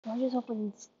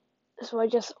So I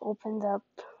just opened up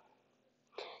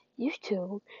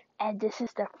YouTube, and this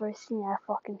is the first thing I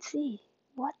fucking see.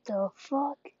 What the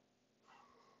fuck?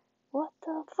 What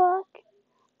the fuck?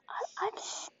 I'm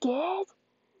scared.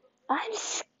 I'm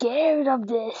scared of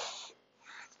this.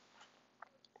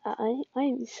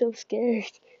 I'm so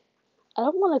scared. I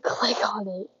don't want to click on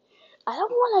it. I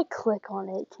don't want to click on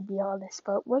it, to be honest,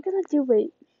 but we're gonna do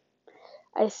it.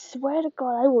 I swear to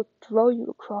God, I will throw you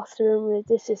across the room if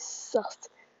this is sus.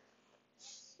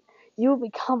 You will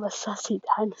become a sussy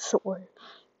dinosaur.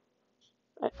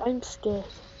 I'm scared.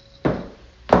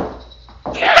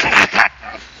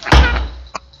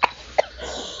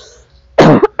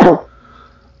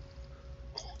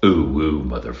 Ooh, woo,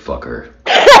 motherfucker.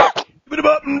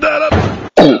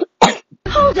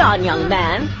 Hold on, young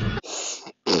man.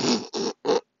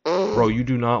 Bro, you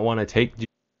do not want to take...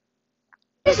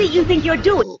 What is it you think you're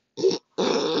doing?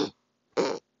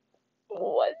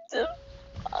 What the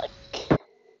fuck?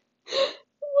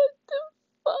 What the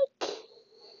fuck?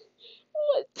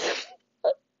 What the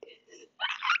fuck?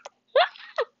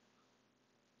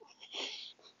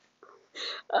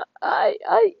 I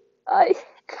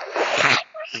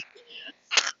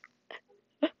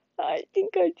I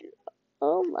think I do.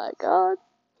 Oh my god.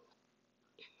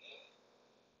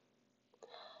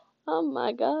 Oh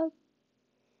my god.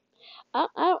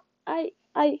 I I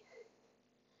I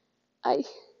I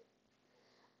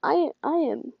I I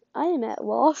am at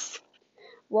loss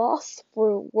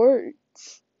for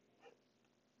words.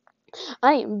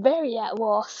 I am very at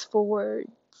loss for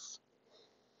words.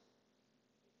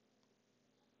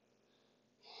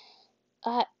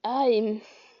 I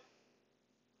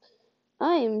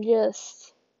am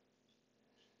just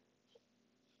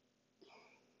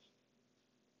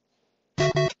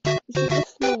see, this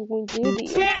is what I'm going to do to you.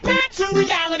 Snap back to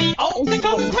reality. Open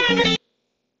ghost gravity.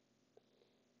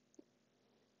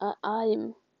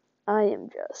 I am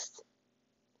just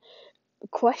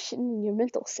questioning your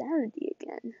mental sanity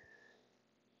again.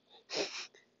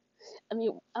 I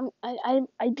mean,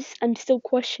 I'm still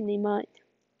questioning mine.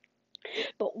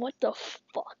 But what the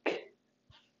fuck?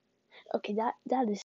 Okay, that is